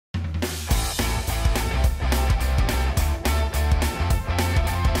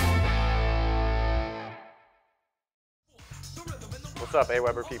What's up,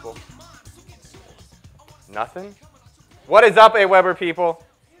 Aweber people? Nothing? What is up, Aweber people?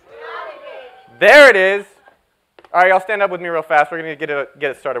 There it is. All right, y'all stand up with me real fast. We're going to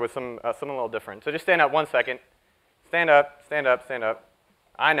get it started with something a little different. So just stand up 1 second. Stand up, stand up, stand up.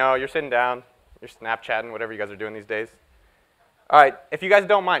 I know, you're sitting down. You're Snapchatting, whatever you guys are doing these days. All right, if you guys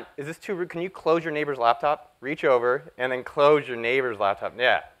don't mind, is this too rude? Can you close your neighbor's laptop? Reach over and then close your neighbor's laptop.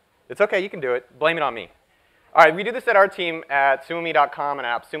 Yeah, it's okay, you can do it. Blame it on me. All right, we do this at our team at sumomi.com and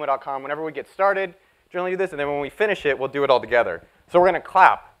appsumo.com. Whenever we get started, generally do this, and then when we finish it, we'll do it all together. So we're going to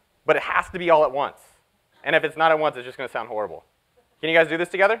clap, but it has to be all at once. And if it's not at once, it's just going to sound horrible. Can you guys do this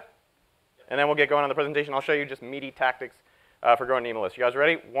together? And then we'll get going on the presentation. I'll show you just meaty tactics for growing an email list. You guys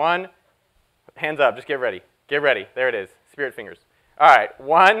ready? One, hands up, just get ready. Get ready. There it is. Spirit fingers. All right,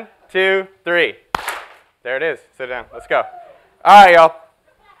 1, 2, 3. There it is. Sit down. Let's go. All right, y'all.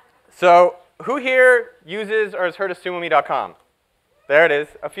 So who here uses or has heard of sumomi.com? There it is.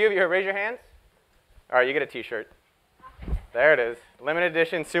 A few of you, raise your hands. All right, you get a t-shirt. There it is. Limited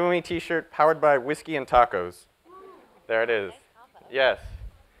edition Sumomi t-shirt powered by whiskey and tacos. There it is. Yes.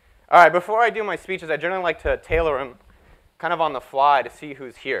 All right, before I do my speeches, I generally like to tailor them kind of on the fly to see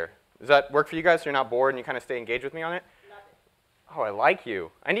who's here. Does that work for you guys so you're not bored and you kind of stay engaged with me on it? Oh, I like you.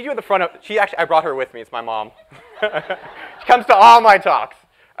 I need you at the front of, I brought her with me. It's my mom. She comes to all my talks.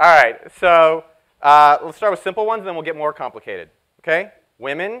 All right, so let's start with simple ones, then we'll get more complicated. Okay?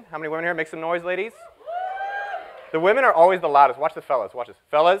 Women. How many women here? Make some noise, ladies. The women are always the loudest. Watch the fellas. Watch this.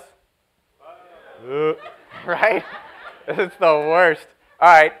 Fellas? Right? It's the worst.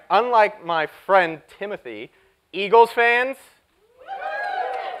 All right, unlike my friend Timothy, Eagles fans?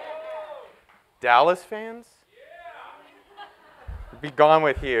 Dallas fans? Be gone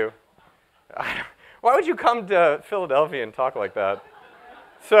with you. Why would you come to Philadelphia and talk like that?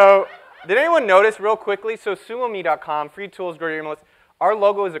 So, did anyone notice real quickly? So, sumomi.com, free tools, grow your email list. Our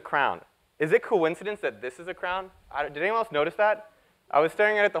logo is a crown. Is it coincidence that this is a crown? Did anyone else notice that? I was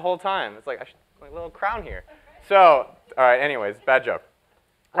staring at it the whole time. It's like, I should put a little crown here. So, all right, anyways, bad joke.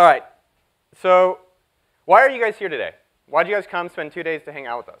 All right, so why are you guys here today? Why did you guys come spend 2 days to hang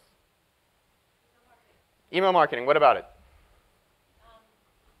out with us? Email marketing, what about it?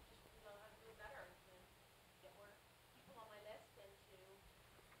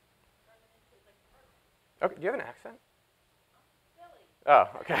 Okay, do you have an accent? Oh,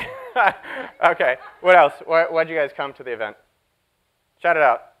 okay. Okay, what else? Why'd you guys come to the event? Shout it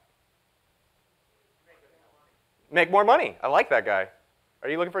out. Make more money. I like that guy. Are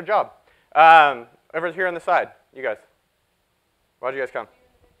you looking for a job? Over here on the side, you guys. Why'd you guys come?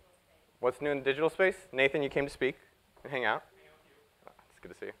 What's new in the digital space? Nathan, you came to speak and hang out. Oh, it's good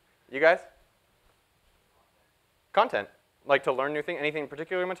to see you. You guys? Content. Like to learn new things? Anything in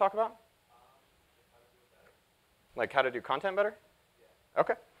particular you want to talk about? Like how to do content better?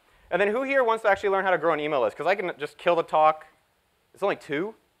 Okay. And then who here wants to actually learn how to grow an email list? Because I can just kill the talk. It's only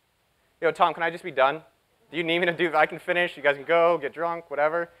 2. Yo, Tom, can I just be done? Do you need me to do, I can finish, you guys can go, get drunk,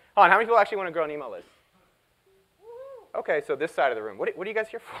 whatever. Hold on, how many people actually want to grow an email list? Okay, so this side of the room. What are you guys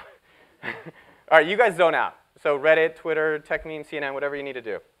here for? All right, you guys zone out. So Reddit, Twitter, TechMeme, CNN, whatever you need to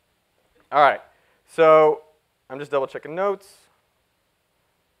do. All right, so I'm just double checking notes.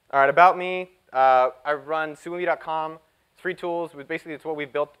 All right, about me. I run sumomi.com. It's free tools. Basically, it's what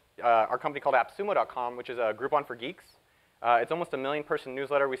we've built our company called AppSumo.com, which is a Groupon for geeks. It's almost a 1 million person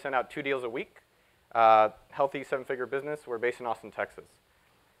newsletter. We send out 2 deals a week. Healthy 7-figure business. We're based in Austin, Texas.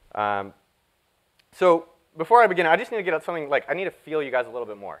 So before I begin, I just need to get at something like, I need to feel you guys a little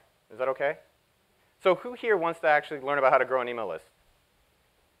bit more. Is that okay? So who here wants to actually learn about how to grow an email list?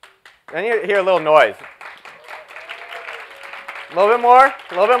 I need to hear a little noise. A little bit more?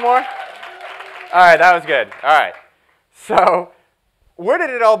 A little bit more? All right, that was good. All right. So where did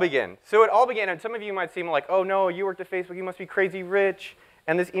it all begin? So it all began, and some of you might seem like, oh no, you worked at Facebook, you must be crazy rich,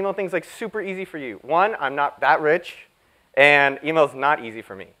 and this email thing's like super easy for you. One, I'm not that rich, and email's not easy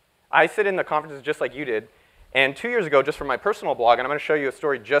for me. I sit in the conferences just like you did, and 2 years ago, just from my personal blog, and I'm going to show you a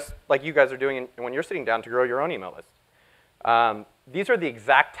story just like you guys are doing when you're sitting down to grow your own email list. These are the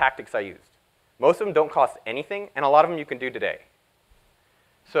exact tactics I used. Most of them don't cost anything, and a lot of them you can do today.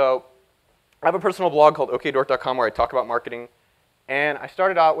 So I have a personal blog called okdork.com where I talk about marketing, and I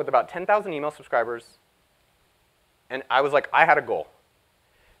started out with about 10,000 email subscribers, and I was like, I had a goal.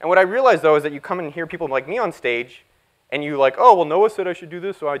 And what I realized, though, is that you come and hear people like me on stage, and you like, oh, well, Noah said I should do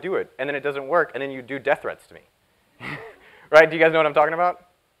this, so I do it. And then it doesn't work, and then you do death threats to me. Right? Do you guys know what I'm talking about?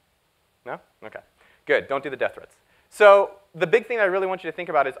 No? OK. Good. Don't do the death threats. So the big thing that I really want you to think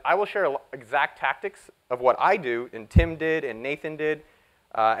about is I will share exact tactics of what I do, and Tim did, and Nathan did,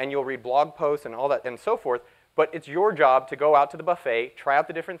 and you'll read blog posts and all that and so forth. But it's your job to go out to the buffet, try out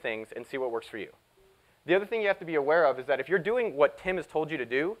the different things, and see what works for you. The other thing you have to be aware of is that if you're doing what Tim has told you to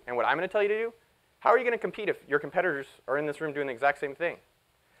do and what I'm going to tell you to do, how are you going to compete if your competitors are in this room doing the exact same thing?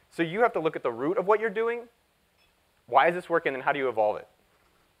 So you have to look at the root of what you're doing. Why is this working, and how do you evolve it?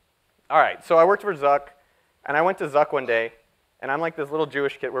 All right, so I worked for Zuck, and I went to Zuck one day, and I'm like this little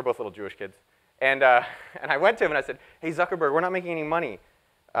Jewish kid. We're both little Jewish kids. And I went to him, and I said, hey, Zuckerberg, we're not making any money.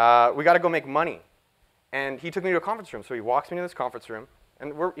 We got to go make money. And he took me to a conference room. So he walks me to this conference room,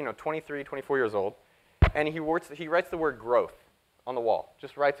 and we're 23, 24 years old, and he writes the word growth on the wall,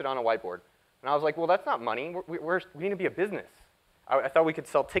 just writes it on a whiteboard. And I was like, well, that's not money. We need to be a business. I thought we could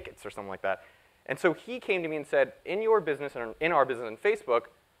sell tickets or something like that. And so he came to me and said, in your business and in our business and Facebook,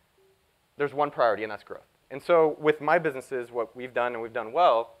 there's one priority, and that's growth. And so with my businesses, what we've done, and we've done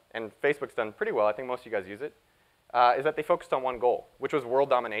well, and Facebook's done pretty well, I think most of you guys use it, is that they focused on one goal, which was world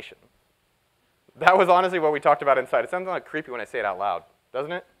domination. That was honestly what we talked about inside. It sounds like creepy when I say it out loud,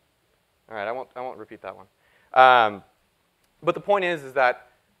 doesn't it? All right, I won't repeat that one. But the point is that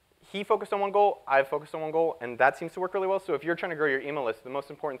he focused on one goal, I've focused on one goal, and that seems to work really well. So if you're trying to grow your email list, the most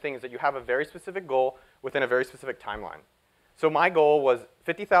important thing is that you have a very specific goal within a very specific timeline. So my goal was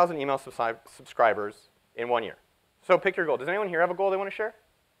 50,000 email subscribers in 1 year. So pick your goal. Does anyone here have a goal they want to share?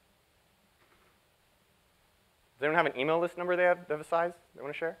 Does anyone have an email list number they have a size they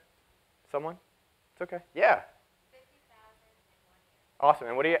want to share? Someone? It's okay. Yeah. 50,000 in 1 year. Awesome.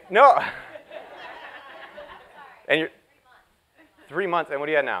 And what do you? No. And you're 3 months. And what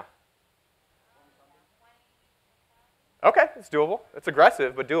do you have now? Okay, it's doable. It's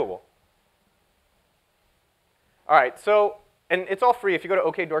aggressive, but doable. All right. So, and it's all free. If you go to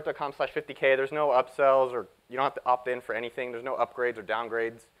okdork.com/50K, there's no upsells, or you don't have to opt in for anything. There's no upgrades or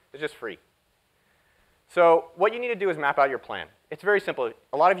downgrades. It's just free. So what you need to do is map out your plan. It's very simple.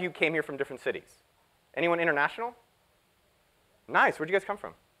 A lot of you came here from different cities. Anyone international? Nice. Where'd you guys come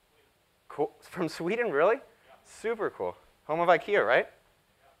from? Cool. From Sweden, really? Yeah. Super cool. Home of IKEA, right?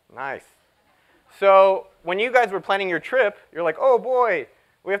 Yeah. Nice. So when you guys were planning your trip, you're like, oh boy,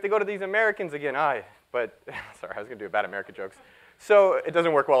 we have to go to these Americans again. But sorry, I was going to do bad American jokes. So it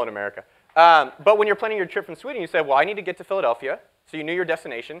doesn't work well in America. But when you're planning your trip from Sweden, you said, well, I need to get to Philadelphia. So you knew your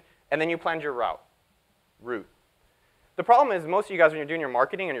destination, and then you planned your route. The problem is most of you guys, when you're doing your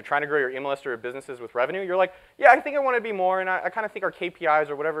marketing and you're trying to grow your email list or your businesses with revenue, you're like, yeah, I think I want to be more, and I kind of think our KPIs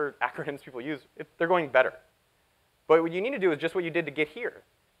or whatever acronyms people use, they're going better. But what you need to do is just what you did to get here.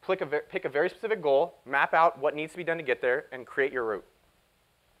 Pick a very specific goal, map out what needs to be done to get there, and create your route.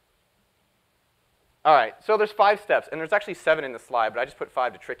 All right, so there's 5 steps, and there's actually 7 in the slide, but I just put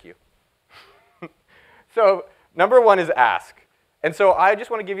 5 to trick you. So number 1 is ask. And so I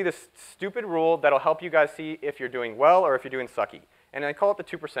just want to give you this stupid rule that'll help you guys see if you're doing well or if you're doing sucky. And I call it the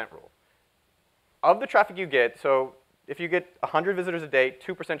 2% rule. Of the traffic you get, so if you get 100 visitors a day,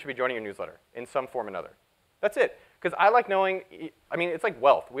 2% should be joining your newsletter in some form or another. That's it. Because I like knowing, I mean, it's like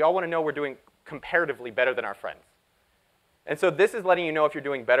wealth. We all want to know we're doing comparatively better than our friends. And so this is letting you know if you're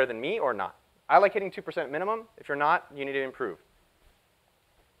doing better than me or not. I like hitting 2% minimum. If you're not, you need to improve.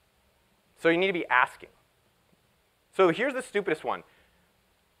 So you need to be asking. So here's the stupidest one.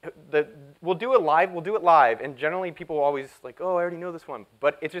 We'll do it live, and generally people always like, oh, I already know this one.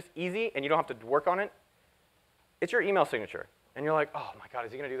 But it's just easy, and you don't have to work on it. It's your email signature. And you're like, oh my God,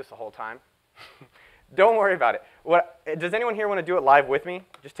 is he going to do this the whole time? Don't worry about it. Does anyone here want to do it live with me?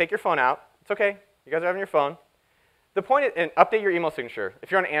 Just take your phone out. It's OK. You guys are having your phone. The point is, and update your email signature.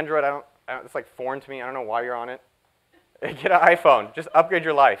 If you're on Android, it's like foreign to me. I don't know why you're on it. Get an iPhone. Just upgrade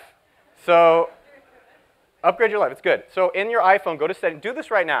your life. So upgrade your life. It's good. So in your iPhone, go to settings. Do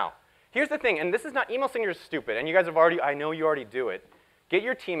this right now. Here's the thing, and this is not, email signature is stupid, and you guys have already, I know you already do it. Get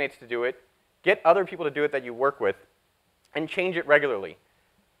your teammates to do it. Get other people to do it that you work with, and change it regularly.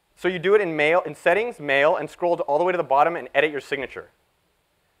 So you do it in mail, in settings, mail, and scroll all the way to the bottom and edit your signature.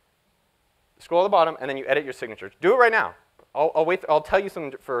 Scroll to the bottom, and then you edit your signature. Do it right now. I'll wait. I'll tell you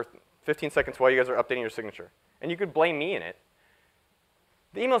something for 15 seconds while you guys are updating your signature. And you could blame me in it.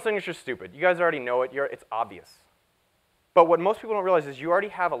 The email signature is stupid. You guys already know it. It's obvious. But what most people don't realize is you already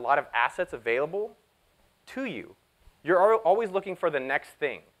have a lot of assets available to you. You're always looking for the next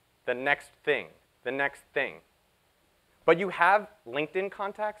thing, the next thing, the next thing. But you have LinkedIn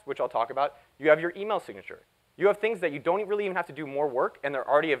contacts, which I'll talk about. You have your email signature. You have things that you don't really even have to do more work, and they're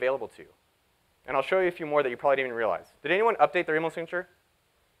already available to you. And I'll show you a few more that you probably didn't even realize. Did anyone update their email signature?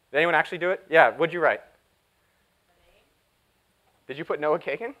 Did anyone actually do it? Yeah, what'd you write? Did you put Noah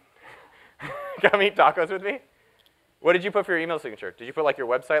Kagan? Come eat tacos with me? What did you put for your email signature? Did you put like your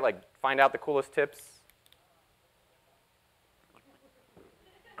website, like find out the coolest tips?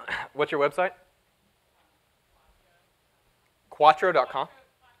 What's your website? Quattro.com.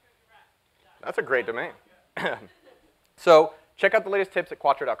 That's a great domain. So check out the latest tips at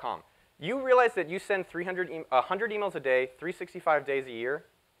Quattro.com. You realize that you send 100 emails a day, 365 days a year.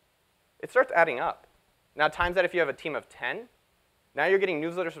 It starts adding up. Now times that if you have a team of 10, now you're getting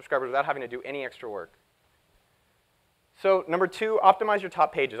newsletter subscribers without having to do any extra work. So number 2, optimize your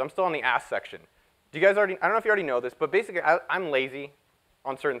top pages. I'm still on the ask section. Do you guys already, I don't know if you already know this, but basically I'm lazy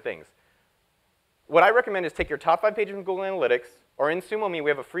on certain things. What I recommend is take your top 5 pages in Google Analytics, or in SumoMe, we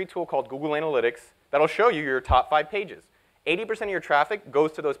have a free tool called Google Analytics that'll show you your top 5 pages. 80% of your traffic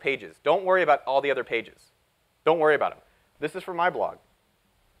goes to those pages. Don't worry about all the other pages. Don't worry about them. This is for my blog.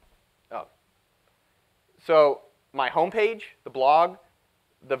 Oh. So my homepage, the blog,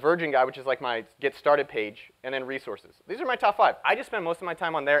 the Virgin Guide, which is like my Get Started page, and then resources. These are my top 5. I just spend most of my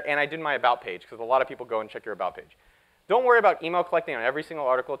time on there, and I did my About page, because a lot of people go and check your About page. Don't worry about email collecting on every single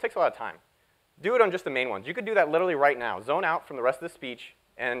article. It takes a lot of time. Do it on just the main ones. You could do that literally right now. Zone out from the rest of the speech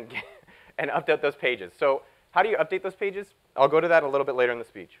and update those pages. So how do you update those pages? I'll go to that a little bit later in the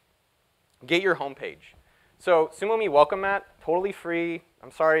speech. Get your home page. So SumoMe Welcome Mat, totally free.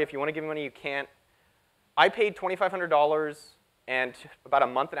 I'm sorry, if you want to give me money, you can't. I paid $2,500 and about a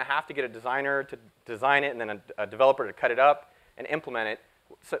month and a half to get a designer to design it and then a developer to cut it up and implement it.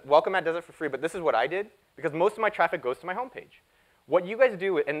 So Welcome Mat does it for free, but this is what I did because most of my traffic goes to my homepage. What you guys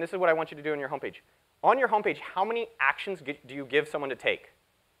do, and this is what I want you to do on your homepage. On your homepage, how many actions do you give someone to take?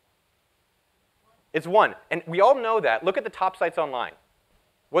 It's 1. And we all know that. Look at the top sites online.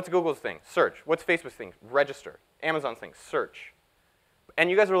 What's Google's thing? Search. What's Facebook's thing? Register. Amazon's thing? Search. And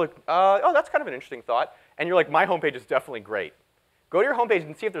you guys are like, oh, that's kind of an interesting thought. And you're like, my homepage is definitely great. Go to your homepage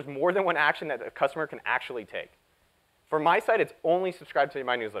and see if there's more than one action that a customer can actually take. For my site, it's only subscribe to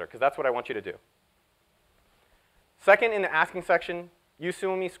my newsletter, because that's what I want you to do. Second, in the asking section, use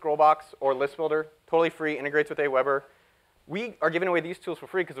SumoMe, Scrollbox, or List Builder. Totally free, integrates with Aweber. We are giving away these tools for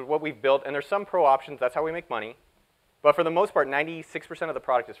free because of what we've built, and there's some pro options. That's how we make money. But for the most part, 96% of the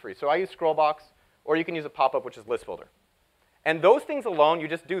product is free. So I use Scrollbox, or you can use a pop-up, which is List Builder. And those things alone, you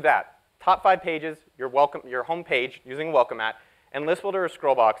just do that. Top 5 pages, your home page using a Welcome Mat, and List Builder or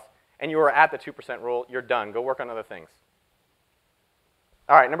Scrollbox, and you are at the 2% rule. You're done. Go work on other things.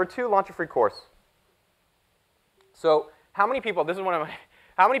 All right, number 2, launch a free course. So how many people, this is one of my,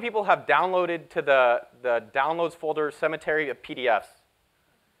 how many people have downloaded to the downloads folder cemetery of PDFs?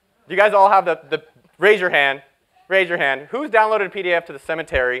 Do you guys all have raise your hand. Raise your hand. Who's downloaded a PDF to the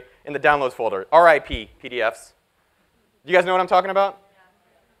cemetery in the downloads folder? RIP PDFs. Do you guys know what I'm talking about?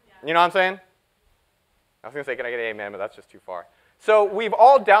 Yeah. You know what I'm saying? I was going to say, can I get an amen, but that's just too far. So we've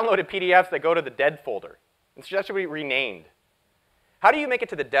all downloaded PDFs that go to the dead folder. It should be renamed. How do you make it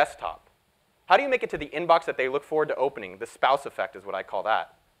to the desktop? How do you make it to the inbox that they look forward to opening? The spouse effect is what I call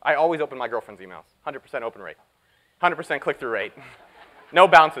that. I always open my girlfriend's emails. 100% open rate. 100% click-through rate. No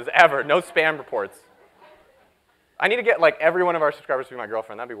bounces, ever. No spam reports. I need to get like every one of our subscribers to be my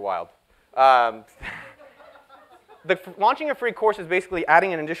girlfriend. That'd be wild. Launching a free course is basically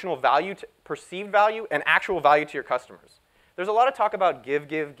adding an additional value, perceived value, and actual value to your customers. There's a lot of talk about give,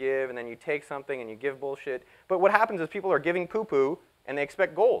 give, give, and then you take something and you give bullshit. But what happens is people are giving poo-poo, and they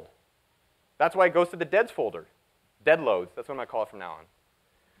expect gold. That's why it goes to the deads folder. Dead loads, that's what I'm going to call it from now on.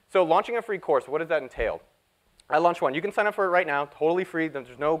 So launching a free course, what does that entail? I launched one. You can sign up for it right now, totally free.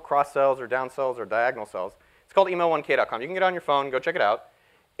 There's no cross-sells or down-sells or diagonal sells. It's called email1k.com. You can get it on your phone, go check it out.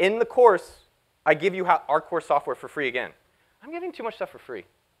 In the course, I give you our course software for free again. I'm giving too much stuff for free.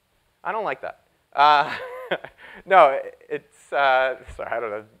 I don't like that. No, it's, sorry, I don't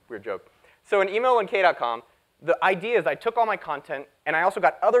know, weird joke. So in email1k.com, the idea is I took all my content, and I also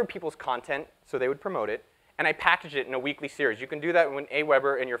got other people's content, so they would promote it, and I packaged it in a weekly series. You can do that in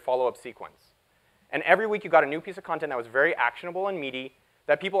Aweber in your follow-up sequence. And every week you got a new piece of content that was very actionable and meaty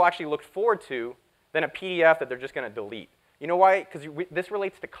that people actually looked forward to than a PDF that they're just going to delete. You know why? Because this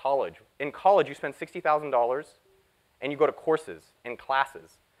relates to college. In college, you spend $60,000, and you go to courses and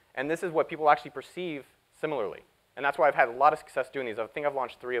classes. And this is what people actually perceive similarly. And that's why I've had a lot of success doing these. I think I've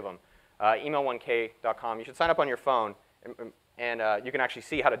launched 3 of them. Email1k.com. You should sign up on your phone, and you can actually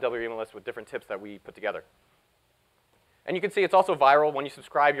see how to double your email list with different tips that we put together. And you can see it's also viral. When you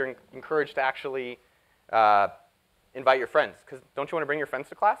subscribe, you're encouraged to actually invite your friends. Because don't you want to bring your friends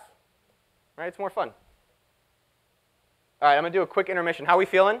to class? Right? It's more fun. All right, I'm going to do a quick intermission. How are we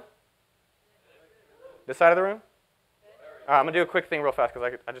feeling? This side of the room? All right, I'm going to do a quick thing real fast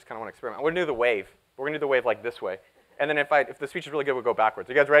because I just kind of want to experiment. We're going to do the wave. We're going to do the wave like this way. And then if the speech is really good, we'll go backwards.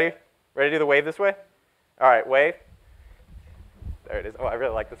 You guys ready? Ready to do the wave this way? All right, wave. There it is. Oh, I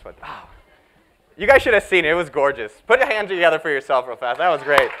really like this one. Oh. You guys should have seen it. It was gorgeous. Put your hands together for yourself real fast. That was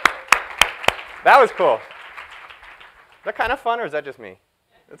great. That was cool. that kind of fun, or is that just me?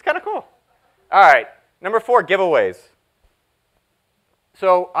 It's kind of cool. All right, number 4, giveaways.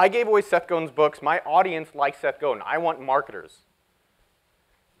 So I gave away Seth Godin's books. My audience likes Seth Godin. I want marketers.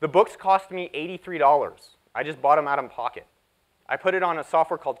 The books cost me $83. I just bought them out of pocket. I put it on a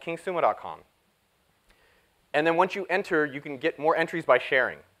software called kingsumo.com. And then once you enter, you can get more entries by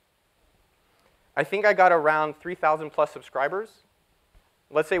sharing. I think I got around 3,000 plus subscribers.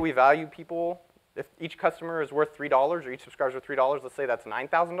 Let's say we value people. If each customer is worth $3 or each subscriber is worth $3, let's say that's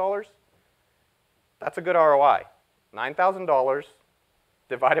 $9,000. That's a good ROI. $9,000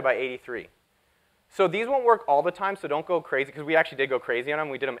 divided by 83. So these won't work all the time, so don't go crazy, because we actually did go crazy on them.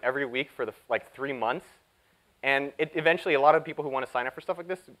 We did them every week for like 3 months. And eventually, a lot of people who want to sign up for stuff like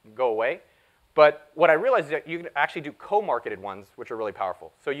this go away. But what I realized is that you can actually do co-marketed ones, which are really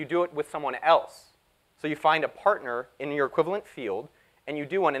powerful. So you do it with someone else. So you find a partner in your equivalent field, and you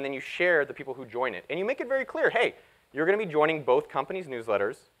do one, and then you share the people who join it. And you make it very clear, hey, you're going to be joining both companies'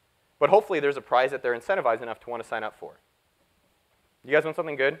 newsletters, but hopefully there's a prize that they're incentivized enough to want to sign up for. You guys want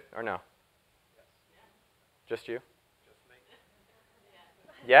something good, or no? Just you? Just me.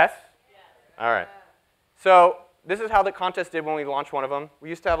 Yes? All right. So this is how the contest did when we launched one of them. We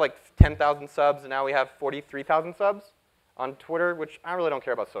used to have like 10,000 subs, and now we have 43,000 subs on Twitter, which I really don't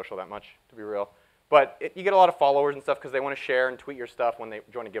care about social that much, to be real. But you get a lot of followers and stuff because they want to share and tweet your stuff when they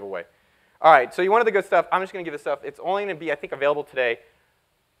join a giveaway. All right, so you wanted the good stuff. I'm just going to give this stuff. It's only going to be, I think, available today.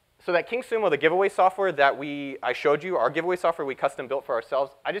 So that King Sumo, the giveaway software that I showed you, our giveaway software we custom built for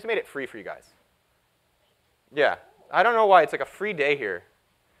ourselves, I just made it free for you guys. Yeah, I don't know why. It's like a free day here.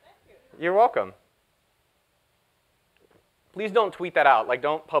 You're welcome. Please don't tweet that out. Like,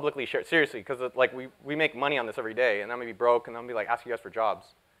 don't publicly share it. Seriously, because like we make money on this every day, and I'm gonna be broke, and I'm gonna be like asking you guys for jobs.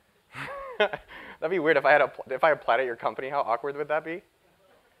 That'd be weird if I applied at your company. How awkward would that be?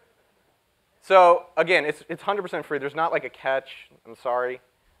 So again, it's 100% free. There's not like a catch. I'm sorry.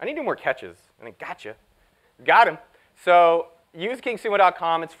 I need to do more catches. And I gotcha. Got him. So use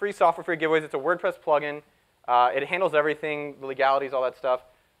kingsumo.com. It's free software for giveaways. It's a WordPress plugin. It handles everything, the legalities, all that stuff.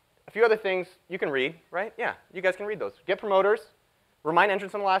 A few other things you can read, right? Yeah, you guys can read those. Get promoters, remind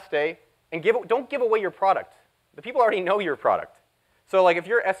entrants on the last day, and don't give away your product. The people already know your product. So like if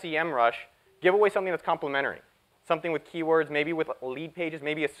you're SEMrush, give away something that's complimentary. Something with keywords, maybe with lead pages,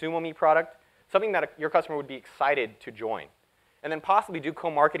 maybe a SumoMe product, something that your customer would be excited to join. And then possibly do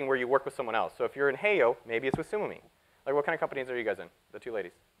co-marketing where you work with someone else. So if you're in Heyo, maybe it's with SumoMe. Like what kind of companies are you guys in, the two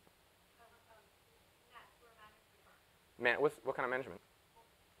ladies? What kind of management?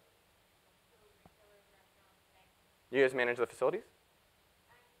 You guys manage the facilities?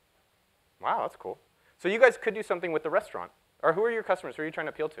 Wow, that's cool. So you guys could do something with the restaurant. Or who are your customers? Who are you trying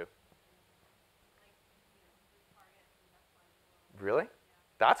to appeal to? Really?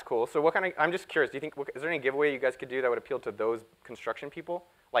 That's cool. So what kind of, I'm just curious, do you think, is there any giveaway you guys could do that would appeal to those construction people?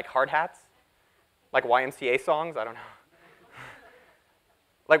 Like hard hats? Like YMCA songs? I don't know.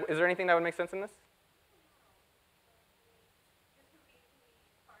 Like, is there anything that would make sense in this?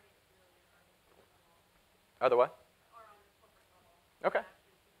 Oh, the what? Okay.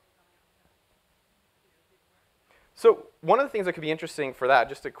 So one of the things that could be interesting for that,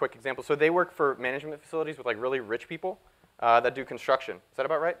 just a quick example, so they work for management facilities with like really rich people that do construction. Is that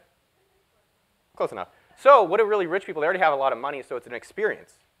about right? Close enough. So what do really rich people, they already have a lot of money, so it's an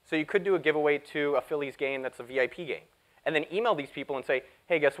experience. So you could do a giveaway to a Phillies game that's a VIP game. And then email these people and say,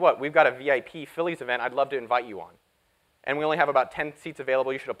 hey, guess what? We've got a VIP Phillies event I'd love to invite you on. And we only have about 10 seats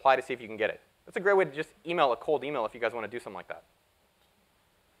available. You should apply to see if you can get it. That's a great way to just email a cold email if you guys want to do something like that.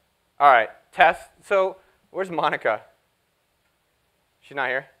 All right, test. So where's Monica? She's not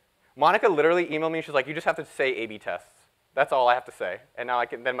here? Monica literally emailed me. She's like, you just have to say A/B tests. That's all I have to say. And now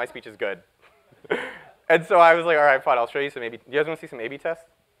then my speech is good. And so I was like, all right, fine, I'll show you some A/B. You guys want to see some A/B tests?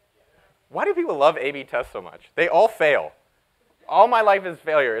 Why do people love A/B tests so much? They all fail. All my life is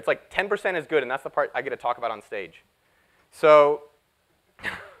failure. It's like 10% is good, and that's the part I get to talk about on stage. So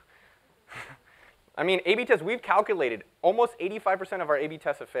I mean, A/B tests, we've calculated almost 85% of our A/B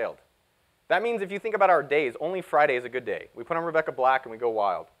tests have failed. That means if you think about our days, only Friday is a good day. We put on Rebecca Black and we go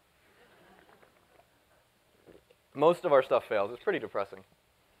wild. Most of our stuff fails. It's pretty depressing.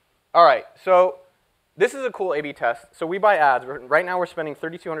 All right, so this is a cool A/B test. So we buy ads. Right now we're spending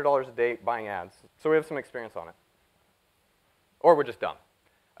 $3,200 a day buying ads. So we have some experience on it. Or we're just dumb.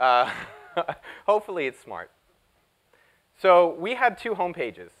 Hopefully it's smart. So we had 2 home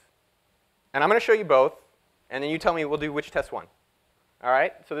pages. And I'm going to show you both, and then you tell me we'll do which test one. All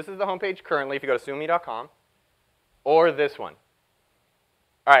right? So this is the home page currently if you go to sumome.com, or this one.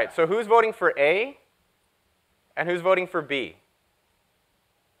 All right, so who's voting for A, and who's voting for B?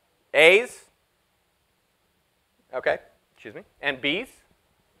 A's? Okay, Excuse me. And B's?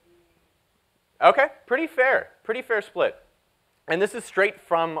 Okay, pretty fair split. And this is straight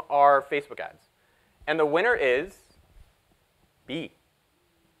from our Facebook ads. And the winner is B.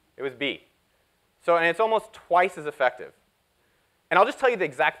 It was B. So, and it's almost twice as effective. And I'll just tell you the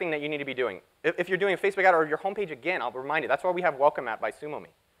exact thing that you need to be doing. If you're doing a Facebook ad or your homepage again, I'll remind you, that's why we have Welcome App by SumoMe.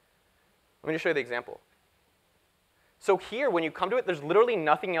 Let me just show you the example. So here, when you come to it, there's literally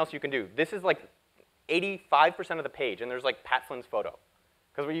nothing else you can do. This is like 85% of the page, and there's like Pat Flynn's photo.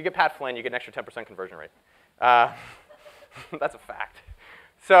 Because when you get Pat Flynn, you get an extra 10% conversion rate. That's a fact.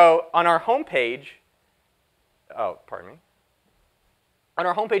 So on our homepage, oh, pardon me. On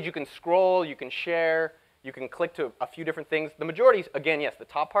our homepage, you can scroll, you can share, you can click to a few different things. The majority, again, yes, the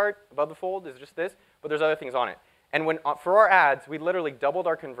top part above the fold is just this, but there's other things on it. And when, for our ads, we literally doubled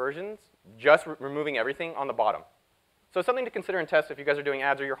our conversions just removing everything on the bottom. So something to consider and test if you guys are doing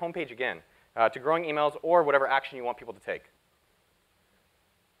ads or your homepage again, to growing emails or whatever action you want people to take.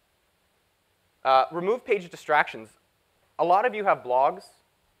 Remove page distractions. A lot of you have blogs.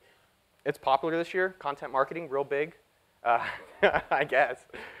 It's popular this year. Content marketing, real big, I guess.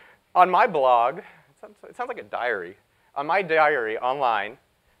 On my blog, it sounds like a diary. On my diary online,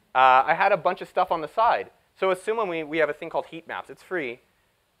 I had a bunch of stuff on the side. So assume we have a thing called heat maps. It's free.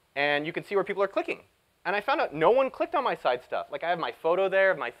 And you can see where people are clicking. And I found out no one clicked on my side stuff. Like I have my photo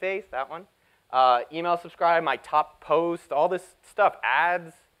there of my face, that one. Email, subscribe, my top post, all this stuff.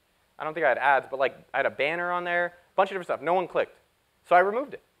 Ads. I don't think I had ads, but like I had a banner on there. A bunch of different stuff. No one clicked. So I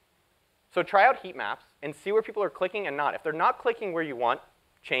removed it. So try out heat maps and see where people are clicking and not. If they're not clicking where you want,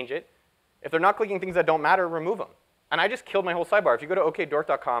 change it. If they're not clicking things that don't matter, remove them. And I just killed my whole sidebar. If you go to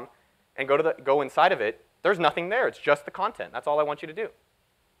okdork.com and go inside of it, there's nothing there. It's just the content. That's all I want you to do.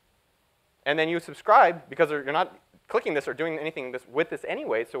 And then you subscribe because you're not clicking this or doing anything with this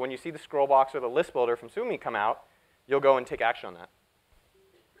anyway. So when you see the scroll box or the list builder from SumoMe come out, you'll go and take action on that.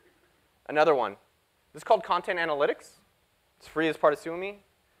 Another one. This is called Content Analytics. It's free as part of SumoMe.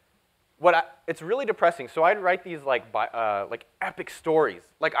 It's really depressing. So I'd write these like epic stories.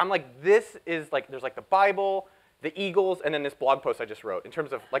 Like I'm like, this is like, there's like the Bible, the Eagles, and then this blog post I just wrote in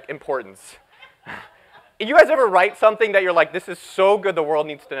terms of like importance. You guys ever write something that you're like, this is so good the world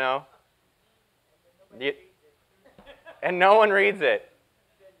needs to know? And no one reads it.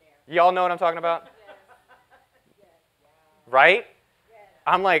 Y'all know what I'm talking about? Right?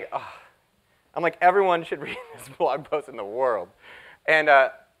 I'm like, oh. I'm like, everyone should read this blog post in the world. And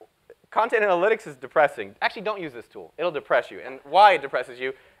content analytics is depressing. Actually, don't use this tool. It'll depress you. And why it depresses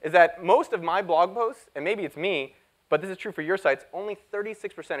you is that most of my blog posts, and maybe it's me, but this is true for your sites, only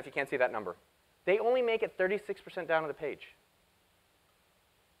 36%, if you can't see that number. They only make it 36% down to the page.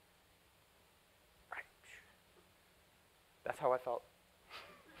 Right. That's how I felt.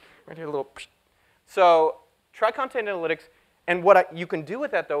 Right here, a little. So try content analytics. And what you can do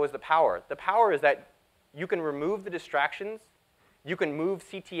with that, though, is the power. The power is that you can remove the distractions. You can move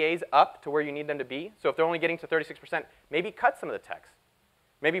CTAs up to where you need them to be. So if they're only getting to 36%, maybe cut some of the text.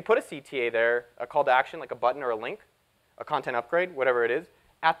 Maybe put a CTA there, a call to action, like a button or a link, a content upgrade, whatever it is,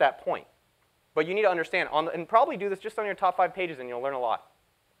 at that point. But you need to understand, and probably do this just on your top 5 pages, and you'll learn a lot.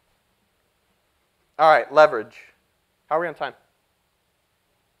 All right, leverage. How are we on time?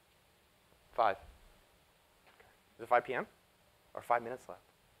 5. Is it 5 p.m.? Or 5 minutes left?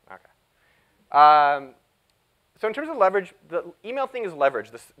 Okay. So in terms of leverage, the email thing is leverage.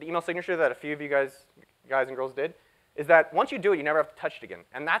 The email signature that a few of you guys and girls did is that once you do it, you never have to touch it again.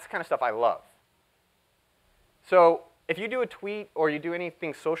 And that's the kind of stuff I love. So if you do a tweet or you do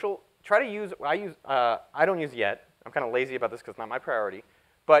anything social, try to use, I don't use yet. I'm kind of lazy about this because it's not my priority.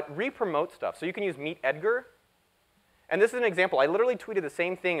 But re-promote stuff. So you can use Meet Edgar. And this is an example. I literally tweeted the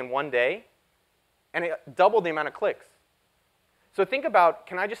same thing in one day, and it doubled the amount of clicks. So think about,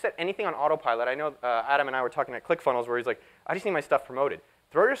 can I just set anything on autopilot? I know Adam and I were talking at ClickFunnels where he's like, I just need my stuff promoted.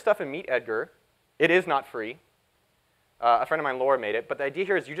 Throw your stuff in Meet Edgar. It is not free. A friend of mine, Laura, made it. But the idea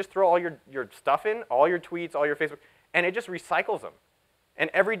here is you just throw all your stuff in, all your tweets, all your Facebook, and it just recycles them. And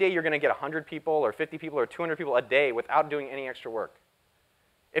every day you're going to get 100 people or 50 people or 200 people a day without doing any extra work.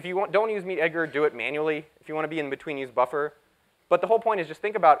 If you don't use Meet Edgar, do it manually. If you want to be in between, use Buffer. But the whole point is just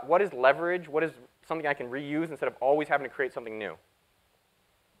think about what is leverage, what is something I can reuse instead of always having to create something new.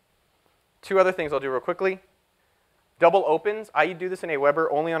 2 other things I'll do real quickly. Double opens. I do this in Aweber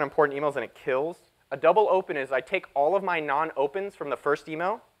only on important emails, and it kills. A double open is I take all of my non-opens from the first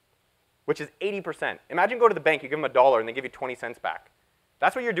email, which is 80%. Imagine go to the bank, you give them $1, and they give you 20 cents back.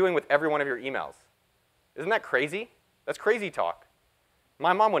 That's what you're doing with every one of your emails. Isn't that crazy? That's crazy talk.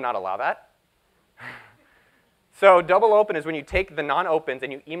 My mom would not allow that. So double open is when you take the non-opens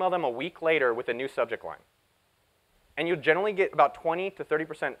and you email them a week later with a new subject line. and you'll generally get about 20 to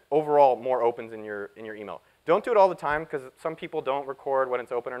 30% overall more opens in your email. Don't do it all the time, because some people don't record when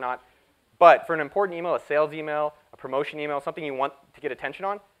it's open or not. But for an important email, a sales email, a promotion email, something you want to get attention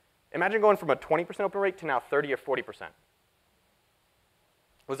on, imagine going from a 20% open rate to now 30 or 40%.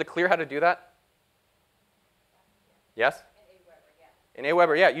 Was it clear how to do that? Yes? In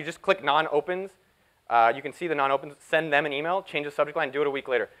Aweber, yeah. You just click non-opens. You can see the non-opens, send them an email, change the subject line, do it a week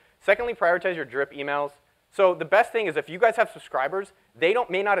later. Secondly, prioritize your drip emails. So the best thing is if you guys have subscribers, they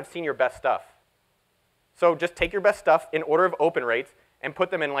may not have seen your best stuff. So just take your best stuff in order of open rates and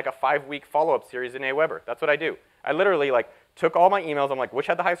put them in like a 5-week follow-up series in Aweber. That's what I do. I literally took all my emails, I'm like, which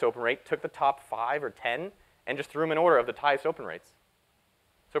had the highest open rate, took the top 5 or 10, and just threw them in order of the highest open rates.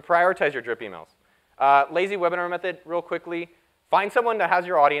 So prioritize your drip emails. Lazy webinar method, real quickly. Find someone that has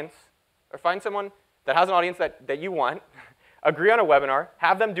your audience, or find someone that has an audience that you want, agree on a webinar,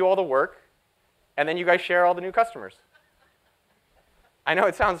 have them do all the work, and then you guys share all the new customers. I know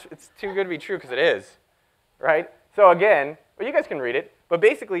it's too good to be true, because it is, right? So again, well, you guys can read it, but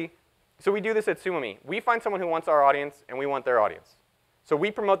basically, so we do this at SumoMe. We find someone who wants our audience, and we want their audience. So we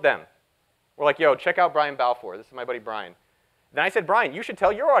promote them. We're like, yo, check out Brian Balfour. This is my buddy Brian. Then I said, Brian, you should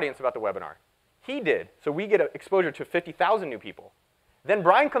tell your audience about the webinar. He did, so we get exposure to 50,000 new people. Then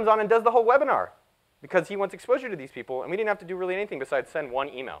Brian comes on and does the whole webinar, because he wants exposure to these people, and we didn't have to do really anything besides send one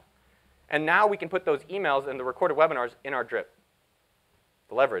email. And now we can put those emails and the recorded webinars in our drip.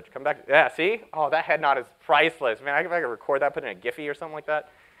 The leverage, come back, yeah, see? Oh, that head nod is priceless. Man, if I could record that, put in a Giphy or something like that.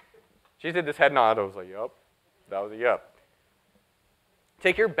 She did this head nod, I was like, yup, that was a yup.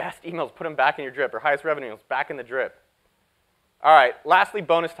 Take your best emails, put them back in your drip, or highest revenue emails, back in the drip. All right, lastly,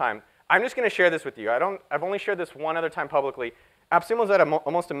 bonus time. I'm just going to share this with you. I've only shared this one other time publicly. AppSumo's at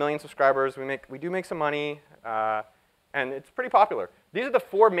almost 1 million subscribers. We do make some money, and it's pretty popular. These are the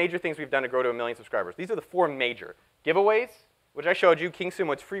 4 major things we've done to grow to 1 million subscribers. These are the 4 major. Giveaways, which I showed you. King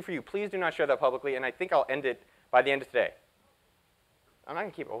Sumo, it's free for you. Please do not share that publicly, and I think I'll end it by the end of today. I'm not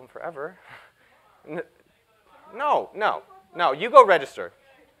going to keep it open forever. No, you go register.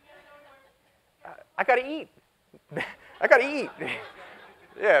 I got to eat. I got to eat.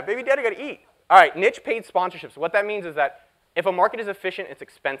 Yeah, baby daddy got to eat. All right, niche paid sponsorships. What that means is that if a market is efficient, it's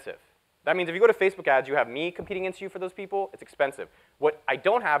expensive. That means if you go to Facebook ads, you have me competing against you for those people, it's expensive. What I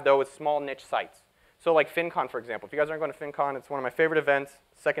don't have, though, is small niche sites. So like FinCon, for example. If you guys aren't going to FinCon, it's one of my favorite events,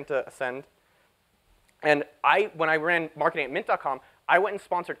 second to Ascend. And when I ran marketing at Mint.com, I went and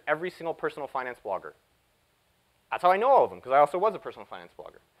sponsored every single personal finance blogger. That's how I know all of them, because I also was a personal finance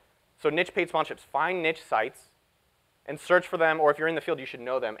blogger. So niche paid sponsorships. Find niche sites and search for them, or if you're in the field, you should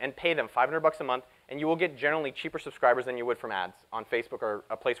know them, and pay them $500 a month, and you will get generally cheaper subscribers than you would from ads on Facebook or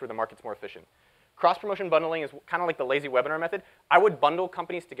a place where the market's more efficient. Cross-promotion bundling is kind of like the lazy webinar method. I would bundle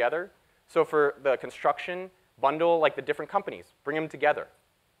companies together. So for the construction, bundle like the different companies, bring them together,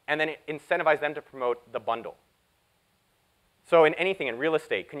 and then incentivize them to promote the bundle. So in anything, in real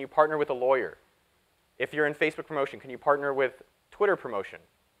estate, can you partner with a lawyer? If you're in Facebook promotion, can you partner with Twitter promotion?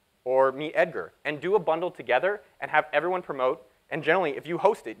 Or meet Edgar, and do a bundle together and have everyone promote. And generally, if you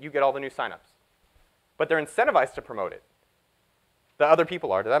host it, you get all the new signups. But they're incentivized to promote it. The other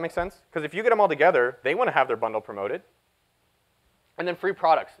people are. Does that make sense? Because if you get them all together, they want to have their bundle promoted. And then free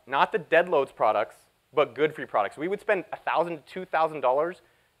products. Not the dead loads products, but good free products. We would spend $1,000 to $2,000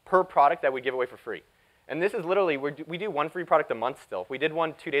 per product that we give away for free. And this is literally, we do one free product a month still. We did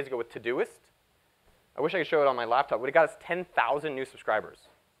one 2 days ago with Todoist. I wish I could show it on my laptop. But it got us 10,000 new subscribers.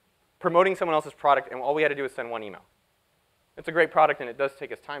 Promoting someone else's product, and all we had to do was send one email. It's a great product, and it does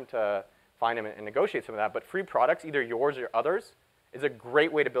take us time to find them and negotiate some of that. But free products, either yours or others, is a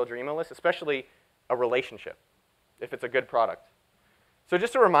great way to build your email list, especially a relationship, if it's a good product. So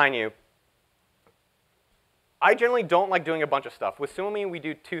just to remind you, I generally don't like doing a bunch of stuff. With SumoMe, we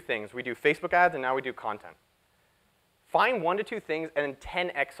do 2 things. We do Facebook ads, and now we do content. Find 1 to 2 things and then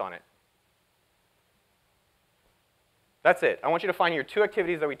 10x on it. That's it. I want you to find your 2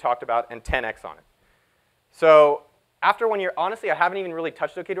 activities that we talked about and 10x on it. So after 1 year, honestly, I haven't even really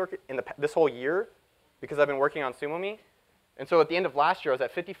touched OKDork in this whole year because I've been working on SumoMe. And so at the end of last year, I was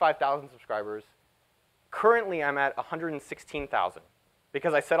at 55,000 subscribers. Currently, I'm at 116,000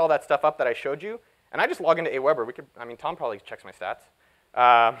 because I set all that stuff up that I showed you. And I just log into Aweber. Tom probably checks my stats.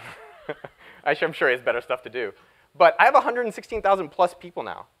 I'm sure he has better stuff to do. But I have 116,000 plus people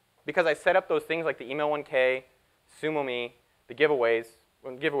now because I set up those things like the email 1K, SumoMe, the giveaways.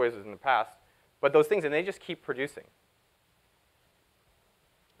 Well, giveaways was in the past. But those things, and they just keep producing.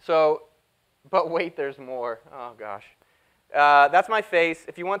 So, but wait, there's more. Oh, gosh. That's my face.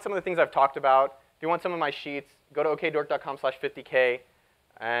 If you want some of the things I've talked about, if you want some of my sheets, go to okdork.com/50K.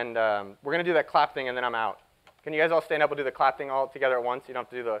 And we're going to do that clap thing, and then I'm out. Can you guys all stand up? We'll do the clap thing all together at once. You don't have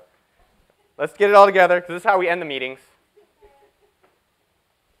to do the... Let's get it all together, because this is how we end the meetings.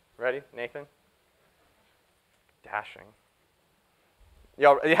 Ready, Nathan? Dashing.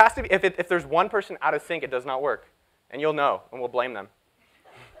 Yo, it has to be, if there's one person out of sync, it does not work. And you'll know, and we'll blame them.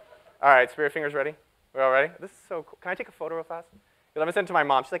 All right, spirit fingers ready? We're all ready? This is so cool. Can I take a photo real fast? Let me send it to my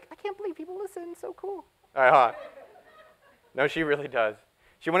mom. She's like, I can't believe people listen. It's so cool. All right, hold on. No, she really does.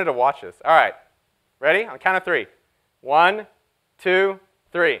 She wanted to watch this. All right, ready? On the count of 3. 1, 2,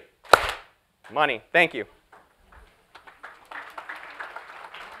 3. Money. Thank you.